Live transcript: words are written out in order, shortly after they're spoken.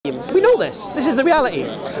this. This is the reality.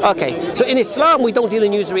 Okay, so in Islam we don't deal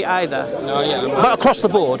in usury either. No, yeah. But across the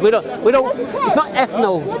board, we don't. It's not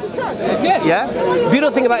ethno. Yeah.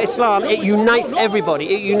 Beautiful thing about Islam, it unites everybody.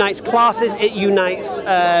 It unites classes. It unites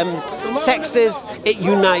sexes. It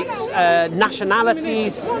unites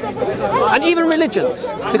nationalities, and even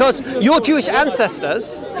religions. Because your Jewish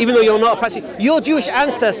ancestors, even though you're not a practitioner, your Jewish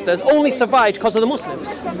ancestors only survived because of the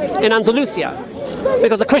Muslims in Andalusia.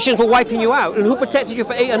 Because the Christians were wiping you out, and who protected you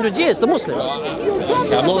for 800 years? The Muslims.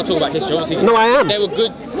 Okay, I'm not going to talk about history. Obviously, no, I am. There were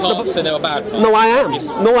good parts and there were bad parts. No, I am.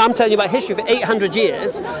 No, I'm telling you about history. For 800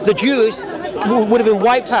 years, the Jews would have been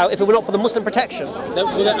wiped out if it were not for the Muslim protection.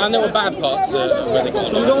 And there were bad parts where they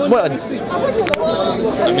got lost. Well,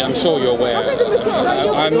 I mean, I'm sure you're aware.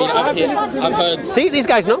 I mean, I've heard. See, these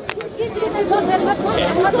guys know.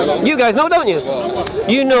 You guys know, don't you?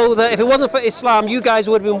 You know that if it wasn't for Islam, you guys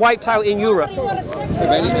would have been wiped out in Europe.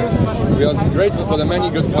 We are grateful for the many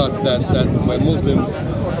good parts that when Muslims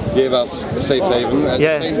gave us a safe haven. At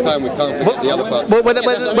the same time, we can't forget the other parts.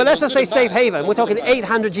 But let's just say safe haven. We're talking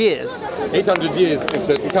 800 years. 800 years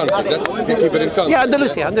in context. Let's keep it in context. Yeah,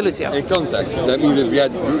 Andalusia. In context. That means that we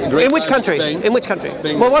had great. In which country? Spain. In which country?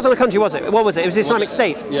 Spain. Well, it wasn't a country, was it? What was it? It was the Islamic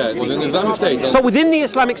State. Yeah, it was an Islamic State. So within the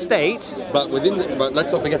Islamic State. But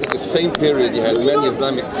let's not forget that the same period you had many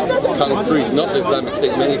Islamic countries, not the Islamic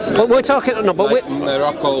State, many. But we're talking like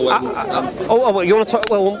Morocco. Well, you want to talk?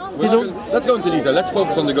 Well, let's go into detail. Let's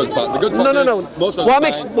focus on the good part. The good part. No.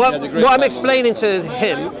 What I'm explaining to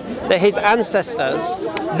him that his ancestors,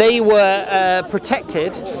 they were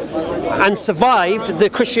protected and survived the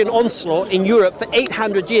Christian onslaught in Europe for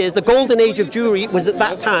 800 years. The golden age of Jewry was at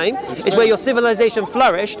that time, is where your civilization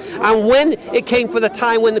flourished. And when it came for the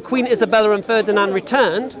time when the Queen Isabella and Ferdinand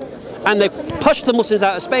returned, and they pushed the Muslims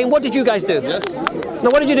out of Spain, what did you guys do? Yes. No,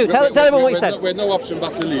 what did you do? Tell everyone what you said. We had no option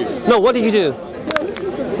but to leave. No, what did you do?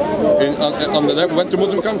 We went to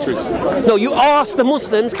Muslim countries. No, you asked the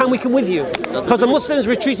Muslims, can we come with you? Because the Muslims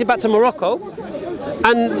retreated back to Morocco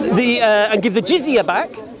and give the jizya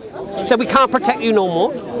back, said we can't protect you no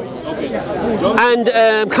more,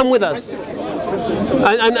 and come with us.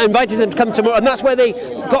 And invited them to come to Morocco, and that's where they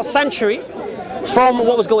got sanctuary from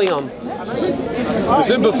what was going on. The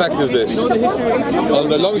simple fact is this: on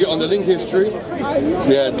the link history,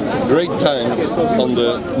 we had great times on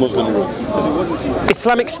the Muslim route.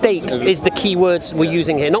 Islamic State is the key words we're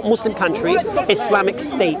using here, not Muslim country. Islamic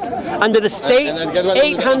State. Under the state,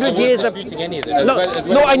 800 years of.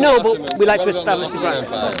 No, I know, but we like to establish the ground.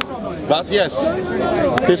 But yes,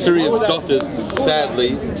 history is dotted,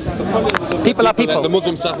 sadly. People are people. And the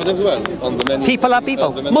Muslims suffered as well. On the many, people are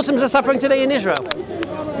people. Muslims are suffering today in Israel.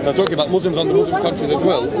 I'm talking about Muslims on the Muslim countries as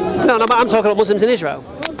well. No, but I'm talking about Muslims in Israel.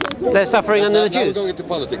 They're suffering under the Jews. Going into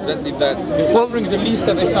politics, let's leave that. They're suffering the least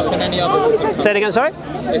that they suffer in any other Muslim country. Say it again, sorry?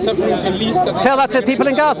 They're suffering the least that they Tell that to the people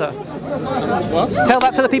in Gaza. What? Tell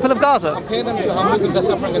that to the people of Gaza. Compare them to how Muslims are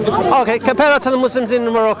suffering in different. Okay, compare that to the Muslims in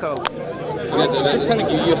Morocco. I'm just telling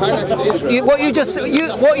you, you highlighted Israel.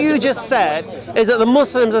 What you just said is that the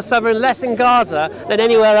Muslims are suffering less in Gaza than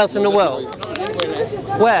anywhere else in the world. Anywhere else.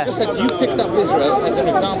 Where? Just said you picked up Israel as an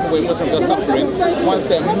example where Muslims are suffering, whilst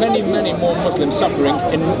there are many, many more Muslims suffering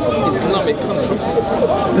in Islamic countries.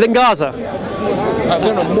 Than Gaza? I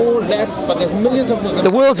don't know, more or less, but there's millions of Muslims.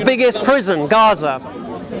 The world's biggest prison, Gaza.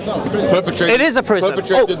 Perpetrated. It is a prison.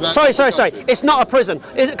 Oh, sorry. It's not a prison.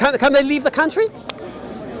 Can they leave the country?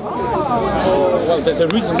 Well, there's a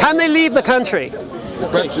reason. Can they leave the country?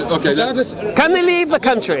 Okay. Can they leave the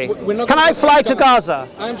country? Can I fly to Gaza?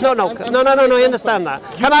 No, I understand that.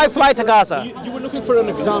 Can I fly to Gaza? You were looking for an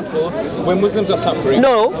example where Muslims are suffering.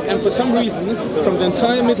 No. And for some reason, from the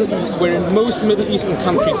entire Middle East, where in most Middle Eastern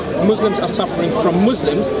countries, Muslims are suffering from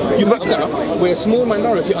Muslims, you picked up where a small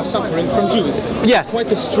minority are suffering from Jews. Yes.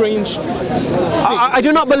 Quite a strange thing. I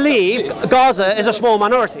do not believe Gaza is a small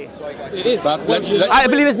minority. It is. I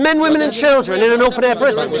believe it's men, women and children in an open-air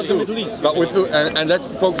prison. And let's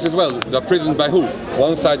focus as well. They're prisoned by who?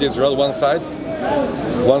 One side Israel, one side?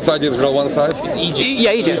 One side Israel, one side? It's Egypt.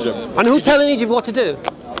 Yeah, Egypt. And who's telling Egypt what to do?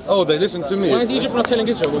 Oh, they listen to me. Why is Egypt not telling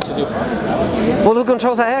Israel what to do? Well, who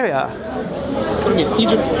controls that area? What do you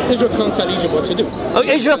mean? Israel can't tell Egypt what to do. Oh,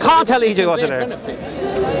 Israel can't tell Egypt what to do?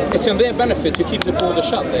 It's in their benefit to keep the border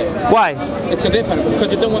shut there. Why? It's in their benefit because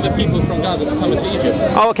they don't want the people from Gaza to come into Egypt.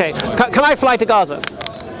 Oh, okay. Can I fly to Gaza?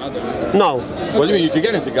 No. What do you mean? You can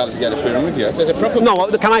get into Gaza, you get a pyramid, yes. There's a proper... No,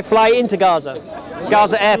 can I fly into Gaza?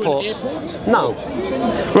 Gaza airport? No.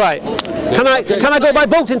 Right. Can I go by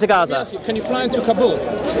boat into Gaza? Can you fly into Kabul?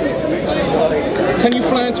 Can you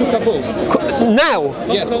fly into Kabul? Now?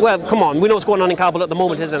 Yes. Well, come on, we know what's going on in Kabul at the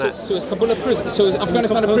moment, isn't it? So is Kabul a prison? So is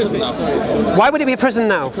Afghanistan a prison now? Why would it be a prison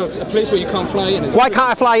now? Because a place where you can't fly in is Why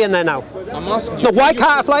can't I fly in there now? I'm asking you. No, why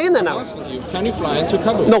can't I fly in there now? I'm asking you, can you fly into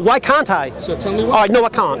Kabul? No, why can't I? So tell me why. All right, no, I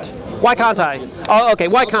can't. Why can't I? Oh, okay,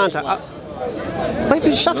 why can't I? If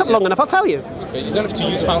you shut up long enough, I'll tell you. Okay, you don't have to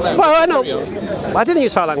use foul language. Well, I know. I didn't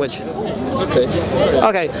use foul language. Okay.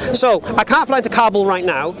 Okay, so I can't fly into Kabul right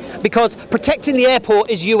now because protecting the airport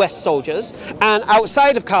is US soldiers and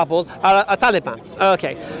outside of Kabul are Taliban.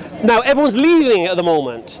 Okay, now everyone's leaving at the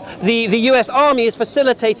moment. The US Army is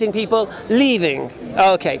facilitating people leaving.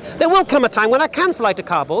 Okay, there will come a time when I can fly to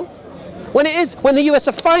Kabul, when the US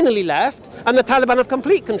have finally left and the Taliban have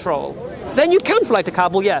complete control. Then you can fly to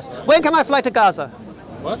Kabul, yes. When can I fly to Gaza?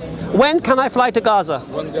 What? When can I fly to Gaza?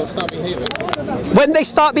 When they'll start behaving. When they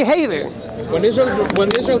start behaving? When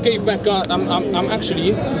Israel gave back Gaza, I'm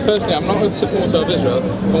actually, personally, I'm not a supporter of Israel,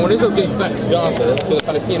 but when Israel gave back Gaza to the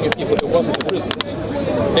Palestinian people, it wasn't a prison.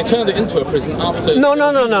 They turned it into a prison after No.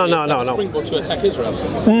 springboard to attack Israel.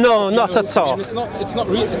 No, not at all. It's not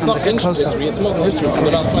ancient history, it's modern history from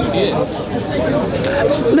the last 20 years.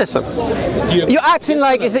 Listen, you're acting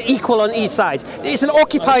like it's equal on each side. It's an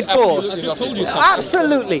occupied force. I just told you something.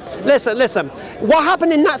 Absolutely. Listen. What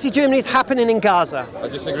happened in Nazi Germany is happening in Gaza. I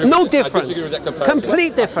disagree No with that. I difference. disagree with that comparison.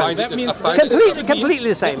 Complete difference. I find it- Completely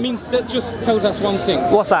the same. That means that just tells us one thing.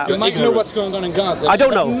 What's that? You might know what's going on in Gaza. I don't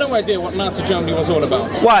but know. No idea what Nazi Germany was all about.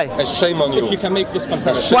 Why? And shame on you. If you can make this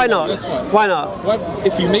comparison. Why not? That's why. Why not? Why,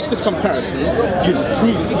 if you make this comparison,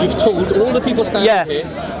 you've told all the people standing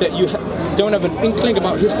Yes. here that you don't have an inkling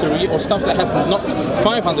about history or stuff that happened not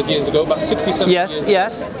 500 years ago, but 67 years ago.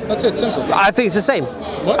 Yes. That's it, simple. I think it's the same.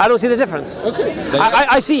 What? I don't see the difference. Okay.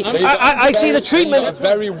 I see the treatment. A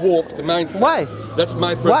very warped mindset. Why? That's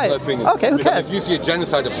my personal opinion. Okay, who Because cares? if you see a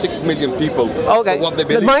genocide of 6 million people Okay. for what they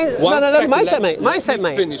The believe. mindset, mate. Mindset,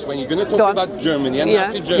 mate. Finish when you're going to Go talk on. about Germany and Yeah,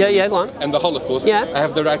 Nazi Germany yeah, go on. and the Holocaust. Yeah. I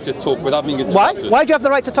have the right to talk without being Why? interrupted. Why do you have the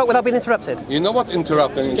right to talk without being interrupted? You know what?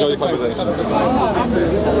 Interrupt and enjoy your conversation.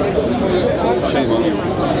 Shame on you.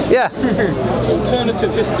 Yeah.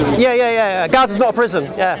 Alternative history. Yeah. Gaza's not a prison.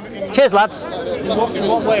 Yeah. Cheers, lads. In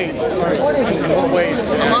what way? In what ways?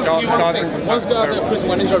 I'm asking you one thing. Was Gaza a prison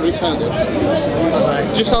when Israel returned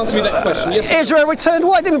it? Just answer me that question. Yes. Israel returned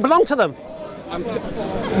what? It didn't belong to them.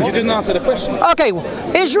 You didn't answer the question. Okay,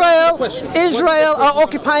 Israel are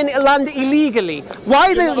occupying land illegally.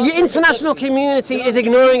 Why the international community is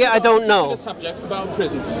ignoring it, I don't know. The subject about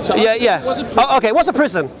prison. So Yeah. Was a prison Okay, what's a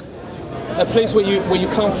prison? a place where you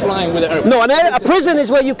can't fly in with an airplane? No, a prison is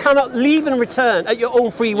where you cannot leave and return at your own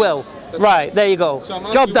free will. Right, there you go. So I'm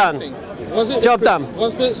asking Job you done. one thing. Was it Job done.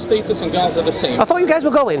 Was the status in Gaza the same? I thought you guys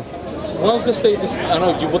were going. Was the status? I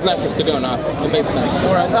know you would like us to go now. It makes sense.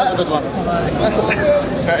 All right, have a good one.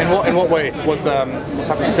 In what way was what's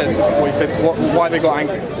happening? You said why they got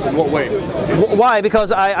angry? In what way? Why?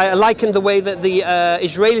 Because I likened the way that the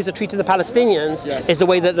Israelis are treating the Palestinians is the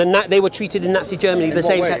way that they were treated in Nazi Germany. The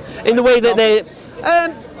same way? in the way that they.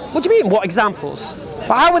 What do you mean? What examples?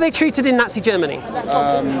 How were they treated in Nazi Germany?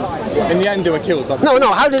 In the end, they were killed. But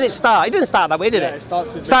No. How did it start? It didn't start that way, did it?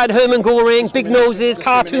 It started Hermann Göring, big noses,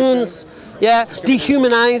 cartoons. Yeah,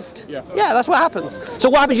 dehumanized. Yeah. That's what happens. So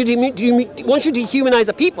what happens? Once you dehumanize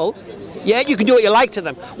a people, you can do what you like to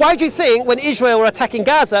them. Why do you think when Israel were attacking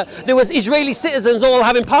Gaza, there was Israeli citizens all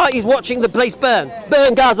having parties watching the place burn?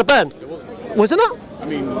 Burn, Gaza, burn. Was it not? I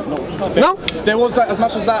mean, No? There was that as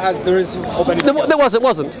much as that as there is of anything. There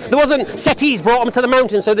wasn't. There wasn't settees brought them to the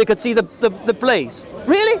mountain so they could see the blaze.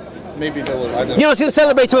 Really? Maybe there was. I don't You don't see them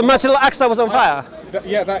celebrating when Masjid al-Aqsa was on fire?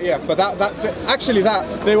 But actually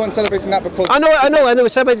they weren't celebrating that because I know. They were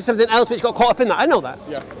celebrating something else which got caught up in that. I know that.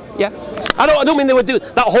 Yeah. I don't mean they would do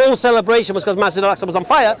that whole celebration was because Masjid al-Aqsa was on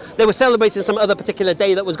fire. They were celebrating some other particular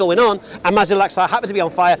day that was going on, and Masjid al-Aqsa happened to be on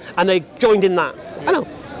fire, and they joined in that. I know.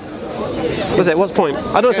 What's it? What's the point?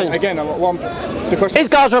 I don't think. Again, the question Is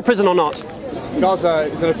Gaza a prison or not? Gaza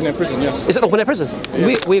is an open-air prison. Yeah. Is it an open-air prison?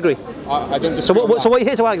 Yeah. We agree. I don't. So what are you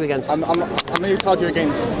here to argue against? I'm here to argue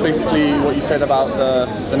against basically what you said about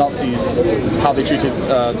the Nazis, how they treated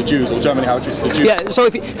the Jews, or Germany how it treated the Jews. Yeah. So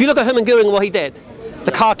if you look at Hermann Göring and what he did,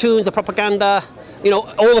 the cartoons, the propaganda.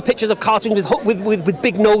 All the pictures of cartoons with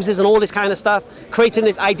big noses and all this kind of stuff, creating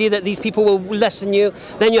this idea that these people will lessen you.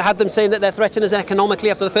 Then you had them saying that they're threatened us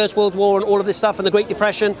economically after the First World War and all of this stuff and the Great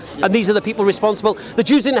Depression, and these are the people responsible. The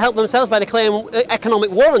Jews didn't help themselves by declaring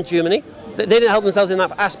economic war on Germany. They didn't help themselves in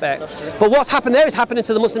that aspect. But what's happened there is happening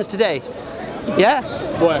to the Muslims today. Yeah?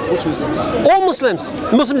 Where? Which Muslims? All Muslims.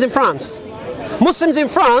 Muslims in France. Muslims in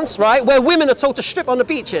France, right, where women are told to strip on the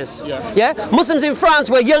beaches. Yeah. Muslims in France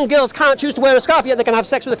where young girls can't choose to wear a scarf yet they can have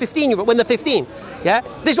sex with a 15-year-old when they're 15. Yeah.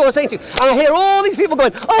 This is what I'm saying to you. And I hear all these people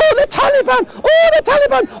going, oh, the Taliban, oh, the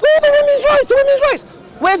Taliban, oh, the women's rights, the women's rights.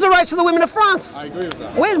 Where's the rights for the women of France? I agree with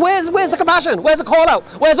that. Where's the compassion? Where's the call out?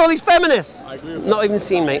 Where's all these feminists? I agree with Not even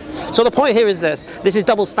seen, mate. So the point here is this is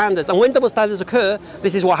double standards. And when double standards occur,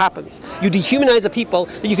 this is what happens. You dehumanize a people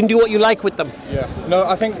that you can do what you like with them. Yeah. No,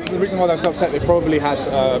 I think the reason why they're so upset, they probably had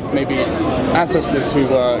maybe ancestors who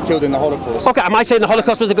were killed in the Holocaust. Okay, am I saying the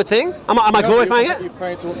Holocaust was a good thing? Am I glorifying it? You're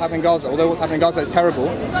comparing it to what's happening in Gaza. Although what's happening in Gaza is terrible,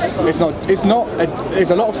 it's not.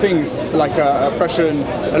 There's a lot of things like oppression,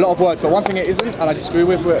 a lot of words, but one thing it isn't, and I disagree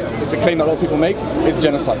with, is the claim that a lot of people make, is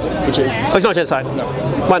genocide, which is... Oh, it's not genocide? No.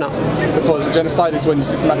 Why not? Because the genocide is when you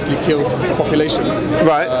systematically kill a population.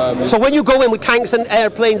 Right. So when you go in with tanks and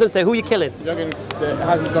airplanes and say, who are you killing? It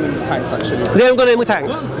hasn't gone in with tanks, actually. They haven't gone in with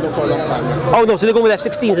tanks? Not for a long time. Oh no, so they're going with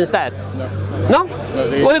F-16s instead? No. No?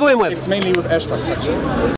 No, What are they going with? It's mainly with airstrikes, actually.